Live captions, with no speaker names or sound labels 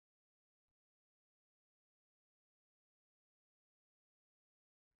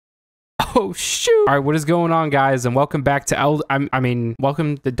Oh, shoot. All right, what is going on, guys? And welcome back to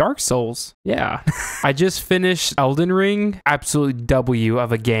welcome to Dark Souls. Yeah. I just finished Elden Ring. Absolute W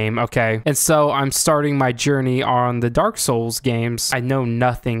of a game, okay? And so I'm starting my journey on the Dark Souls games. I know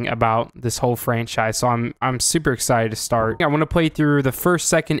nothing about this whole franchise, so I'm super excited to start. I want to play through the first,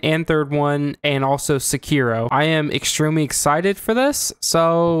 second, and third one, and also Sekiro. I am extremely excited for this.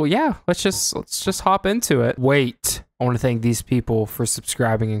 So yeah, let's just hop into it. Wait. I want to thank these people for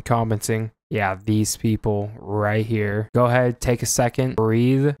subscribing and commenting. Yeah, these people right here. Go ahead, take a second,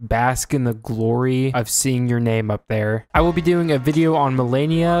 breathe, bask in the glory of seeing your name up there. I will be doing a video on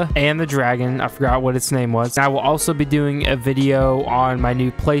Millennia and the dragon. I forgot what its name was. I will also be doing a video on my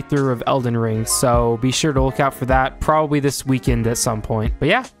new playthrough of Elden Ring, so be sure to look out for that probably this weekend at some point. But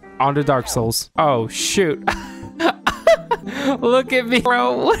yeah, on to Dark Souls. Oh, shoot. Look at me,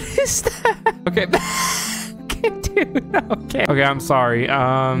 bro. What is that? Okay. Dude, okay, I'm sorry.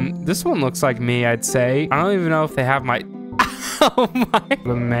 This one looks like me, I'd say. I don't even know if they have my oh my,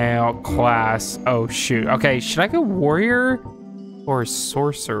 the male class. Oh shoot. Okay, should I go warrior or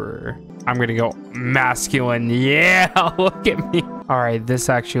sorcerer? I'm gonna go masculine. Yeah, look at me. All right, this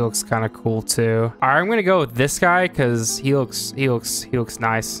actually looks kind of cool too. All right, I'm gonna go with this guy because he looks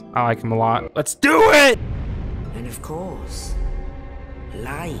nice. I like him a lot. Let's do it. And of course,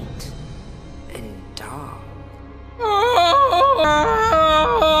 light and dark.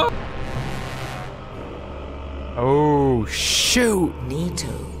 Oh, shoot. Nito,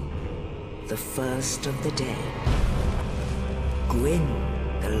 the first of the dead. Gwyn,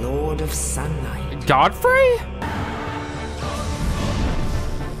 the Lord of Sunlight. Godfrey?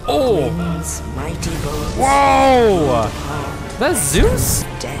 Oh. Gwyn's mighty bones. Whoa. That's Zeus?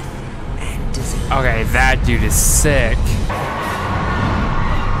 Death and disease. Okay, that dude is sick.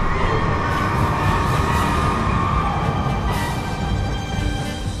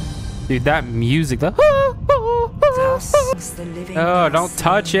 Dude, that music. Oh, don't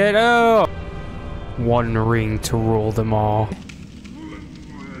touch it. Oh. One ring to rule them all.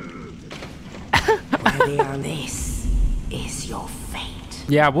 This is your fate.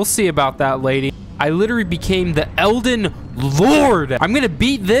 Yeah, we'll see about that, lady. I literally became the Elden Lord. I'm gonna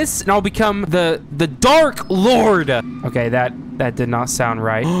beat this and I'll become the Dark Lord. Okay, that did not sound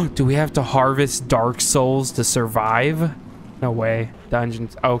right. Do we have to harvest Dark Souls to survive? No way.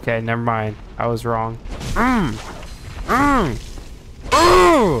 Dungeons. Okay, never mind. I was wrong.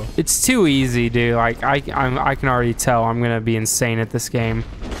 It's too easy, dude. Like I can already tell I'm gonna be insane at this game.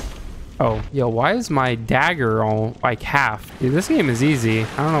 Oh, yo, why is my dagger all like half? Dude, this game is easy.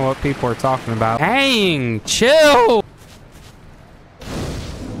 I don't know what people are talking about. Dang, chill.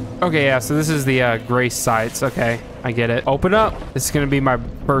 Okay, yeah, so this is the grace sites. Okay, I get it. Open up. This is gonna be my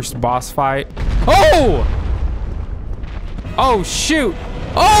first boss fight. Oh! Oh, shoot.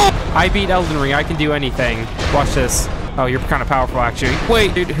 Oh! I beat Elden Ring. I can do anything. Watch this. Oh, you're kind of powerful, actually.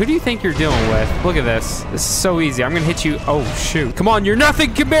 Wait, dude, who do you think you're dealing with? Look at this. This is so easy. I'm going to hit you. Oh, shoot. Come on, you're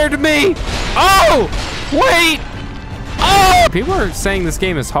nothing compared to me. Oh! Wait! Oh! People are saying this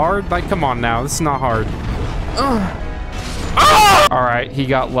game is hard. Like, come on now. This is not hard. Oh! All right, he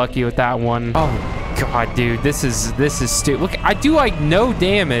got lucky with that one. Oh, God, dude. This is stupid. Look, I do, like, no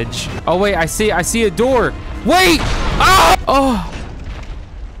damage. Oh, wait, I see a door. Wait! Oh! Oh!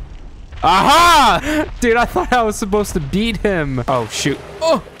 Aha! Dude, I thought I was supposed to beat him. Oh, shoot.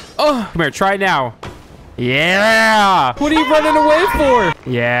 Oh! Oh! Come here, try it now. Yeah! What are you running away for?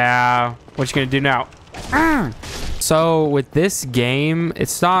 Yeah. What you gonna do now? So, with this game,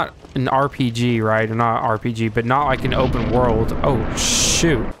 it's not an RPG, right? Or not RPG, but not like an open world. Oh,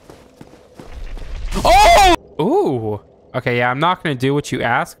 shoot. Oh! Ooh. Okay, yeah, I'm not gonna do what you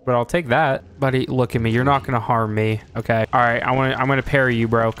ask, but I'll take that. Buddy, look at me. You're not gonna harm me. Okay. All right, I'm gonna parry you,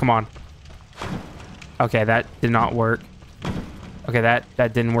 bro. Come on. Okay, that did not work. Okay, that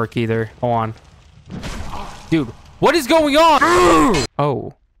didn't work either. Hold on. Dude, what is going on?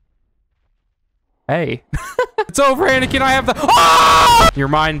 Oh. Hey. It's over, Anakin. I have the... Oh! You're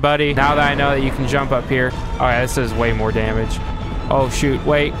mine, buddy. Now that I know that you can jump up here. Oh, yeah, this does way more damage. Oh, shoot.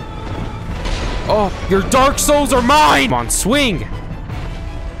 Wait. Oh, your Dark Souls are mine! Come on, swing!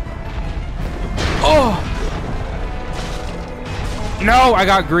 Oh! No, I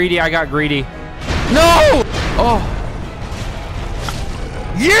got greedy. No! Oh!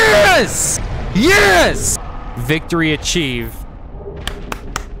 Yes! Yes! Victory achieved.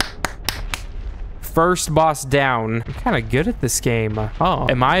 First boss down. I'm kind of good at this game. Oh,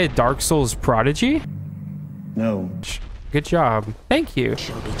 am I a Dark Souls prodigy? No. Good job. Thank you.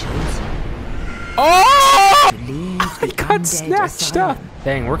 Oh! I got snatched up.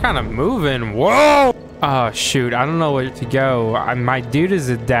 Dang, we're kind of moving. Whoa! Oh, shoot. I don't know where to go. My dude is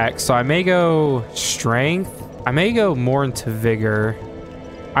a deck, so I may go strength. I may go more into vigor.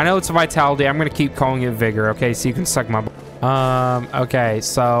 I know it's vitality. I'm going to keep calling it vigor, okay? So you can suck my... Okay,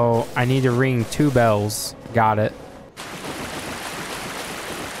 so I need to ring 2 bells. Got it.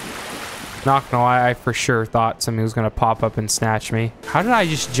 Not gonna lie, I for sure thought something was gonna pop up and snatch me. How did I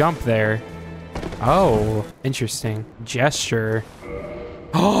just jump there? Oh, interesting. Gesture.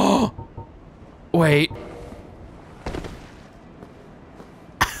 Oh, wait.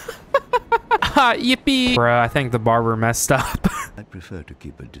 Yippee. Bruh, I think the barber messed up. I prefer to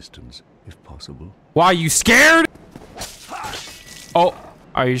keep a distance, if possible. Why, you scared? Oh,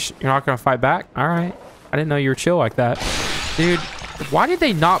 are you you're not gonna fight back? All right. I didn't know you were chill like that. Dude, why did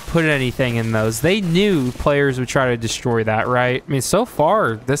they not put anything in those? They knew players would try to destroy that, right? I mean, so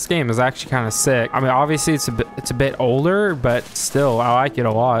far, this game is actually kind of sick. I mean, obviously, it's a bit older, but still, I like it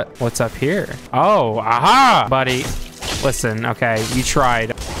a lot. What's up here? Oh, aha! Buddy, listen, okay, you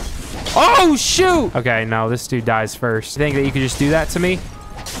tried. Oh, shoot! Okay, no, this dude dies first. You think that you could just do that to me?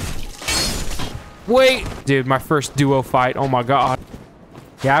 Wait! Dude, my first duo fight. Oh, my God.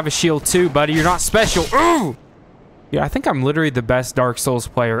 Yeah, I have a shield, too, buddy. You're not special. Ooh! Yeah, I think I'm literally the best Dark Souls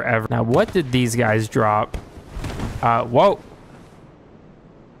player ever. Now, what did these guys drop? Whoa.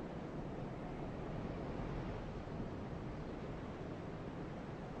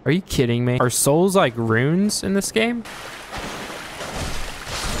 Are you kidding me? Are souls like runes in this game?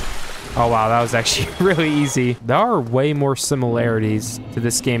 Oh, wow, that was actually really easy. There are way more similarities to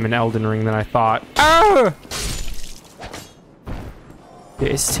this game in Elden Ring than I thought. Ah!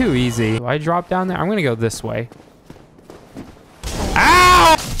 It's too easy. Do I drop down there? I'm gonna go this way.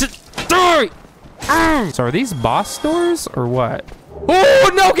 Ow! So are these boss doors or what?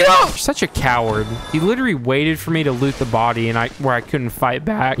 Oh, no, get out! You're such a coward. He literally waited for me to loot the body and where I couldn't fight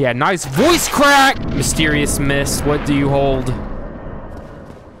back. Yeah, nice voice crack! Mysterious mist, what do you hold?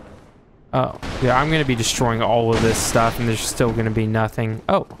 Oh, yeah, I'm gonna be destroying all of this stuff and there's still gonna be nothing.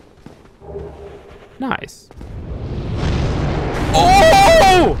 Oh. Nice.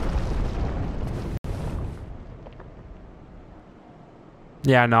 Oh!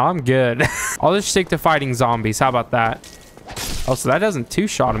 Yeah, no, I'm good. I'll just stick to fighting zombies. How about that? Oh, so that doesn't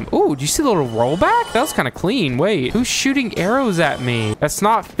two-shot him. Ooh, do you see the little rollback? That was kind of clean. Wait, who's shooting arrows at me? That's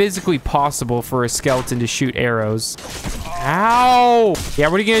not physically possible for a skeleton to shoot arrows. Ow! Yeah,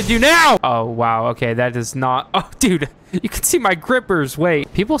 what are you gonna do now? Oh, wow. Okay, that is not... Oh, dude, you can see my grippers.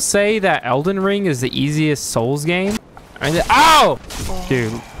 Wait, people say that Elden Ring is the easiest Souls game. Ow!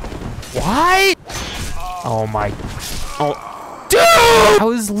 Dude, what? Oh, my... Oh... Dude! I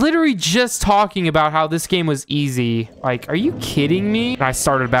was literally just talking about how this game was easy. Like, are you kidding me? And I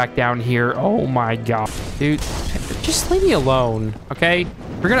started back down here. Oh my God. Dude, just leave me alone, okay?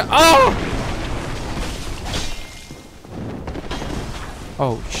 We're gonna... Oh!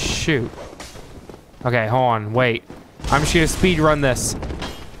 Oh, shoot. Okay, hold on. Wait. I'm just gonna speed run this.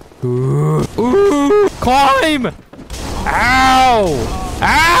 Ooh. Ooh! Climb! Ow!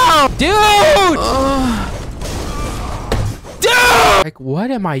 Ow! Dude! Like, what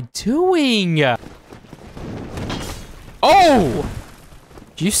am I doing? Oh!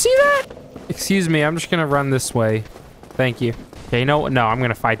 Do you see that? Excuse me, I'm just gonna run this way. Thank you. Okay, you know what? No, I'm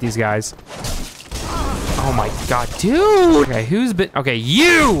gonna fight these guys. Oh my God, dude! Okay, who's been... Okay,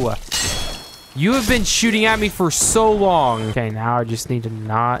 you! You have been shooting at me for so long. Okay, now I just need to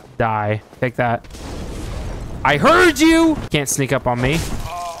not die. Take that. I heard you! Can't sneak up on me.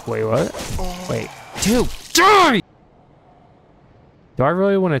 Wait, what? Wait. Dude, die! Do I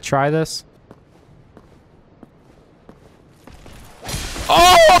really want to try this?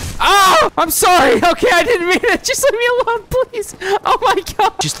 Oh! Oh! I'm sorry. Okay, I didn't mean it. Just leave me alone, please. Oh my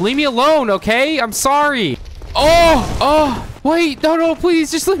God. Just leave me alone, okay? I'm sorry. Oh! Oh! Wait, no, please.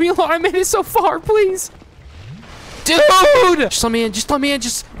 Just leave me alone. I made it so far, please. Dude! Just let me in. Just let me in.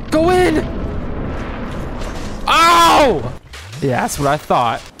 Just go in. Ow! Yeah, that's what I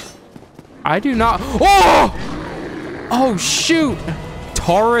thought. I do not... Oh! Oh, shoot.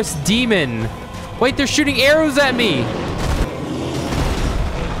 Taurus demon. Wait, they're shooting arrows at me.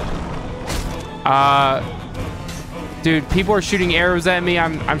 Dude, people are shooting arrows at me.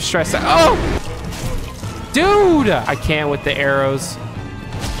 I'm stressed out. Oh! Dude! I can't with the arrows.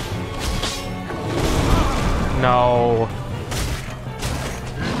 No.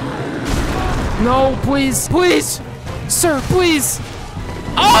 No, please. Please! Sir, please!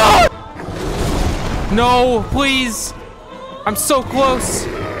 Oh! No, please! I'm so close.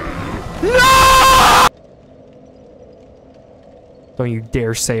 No! Don't you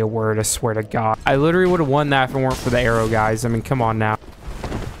dare say a word, I swear to God. I literally would have won that if it weren't for the arrow guys. I mean, come on now.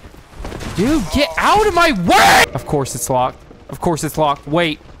 Dude, get out of my way! Of course it's locked. Of course it's locked.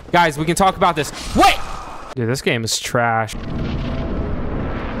 Wait. Guys, we can talk about this. Wait! Dude, this game is trash.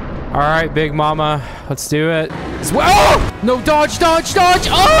 All right, Big Mama. Let's do it. Oh! No, dodge, dodge, dodge!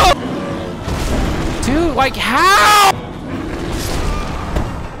 Oh! Dude, like, how?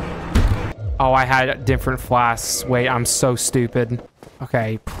 Oh, I had different flasks. Wait, I'm so stupid.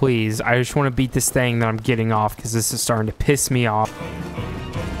 Okay, please. I just want to beat this thing that I'm getting off because this is starting to piss me off.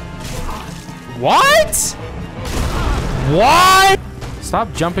 What? What?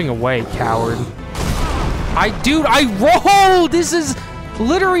 Stop jumping away, coward. Dude, I rolled! This is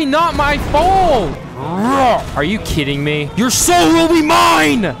literally not my fault! Are you kidding me? Your soul will be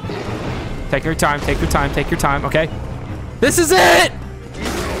mine! Take your time, take your time, take your time, okay? This is it!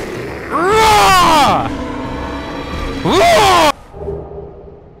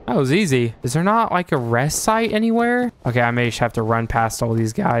 That was easy. Is there not like a rest site anywhere? Okay, I may just have to run past all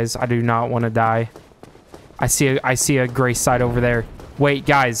these guys. I do not want to die. I see a grace site over there. Wait,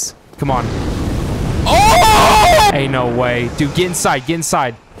 guys, come on. Oh! Hey, no way. Dude, get inside, get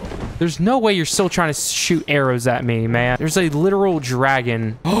inside. There's no way you're still trying to shoot arrows at me, man. There's a literal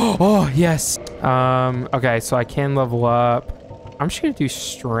dragon. Oh, yes. Okay, so I can level up. I'm just gonna do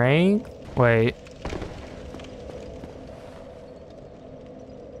strength. Wait.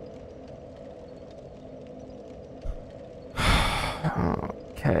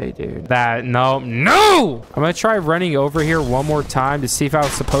 Okay, dude. No! I'm gonna try running over here one more time to see if I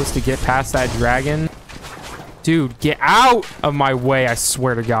was supposed to get past that dragon. Dude, get out of my way. I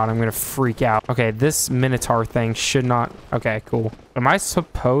swear to God, I'm gonna freak out. Okay, this Minotaur thing should not... Okay, cool. Am I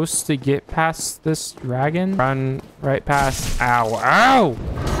supposed to get past this dragon? Run right past... Ow, ow!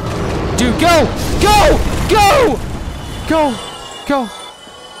 Dude, go! Go! Go! Go! Go!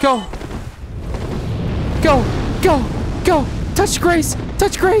 Go! Go! Go! Go! Touch Grace!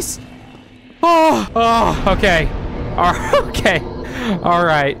 Touch Grace! Oh, okay. Okay. All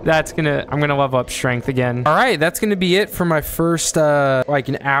right, I'm gonna level up strength again. All right, that's gonna be it for my first like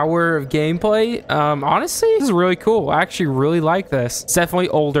an hour of gameplay. Honestly, this is really cool. I actually really like this. It's definitely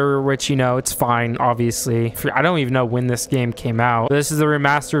older, which, you know, it's fine, obviously. I don't even know when this game came out. This is the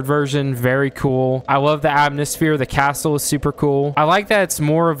remastered version. Very cool. I love the atmosphere. The castle is super cool. I like that it's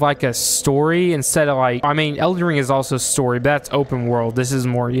more of like a story instead of like, I mean, Elden Ring is also story, but that's open world. This is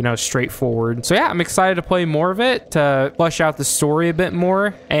more, you know, straightforward. So yeah, I'm excited to play more of it, to flesh out the story a bit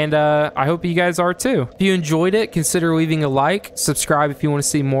more, and I hope you guys are too. If you enjoyed it, consider leaving a like, subscribe if you want to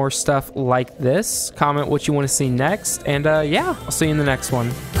see more stuff like this, comment what you want to see next, and yeah, I'll see you in the next one.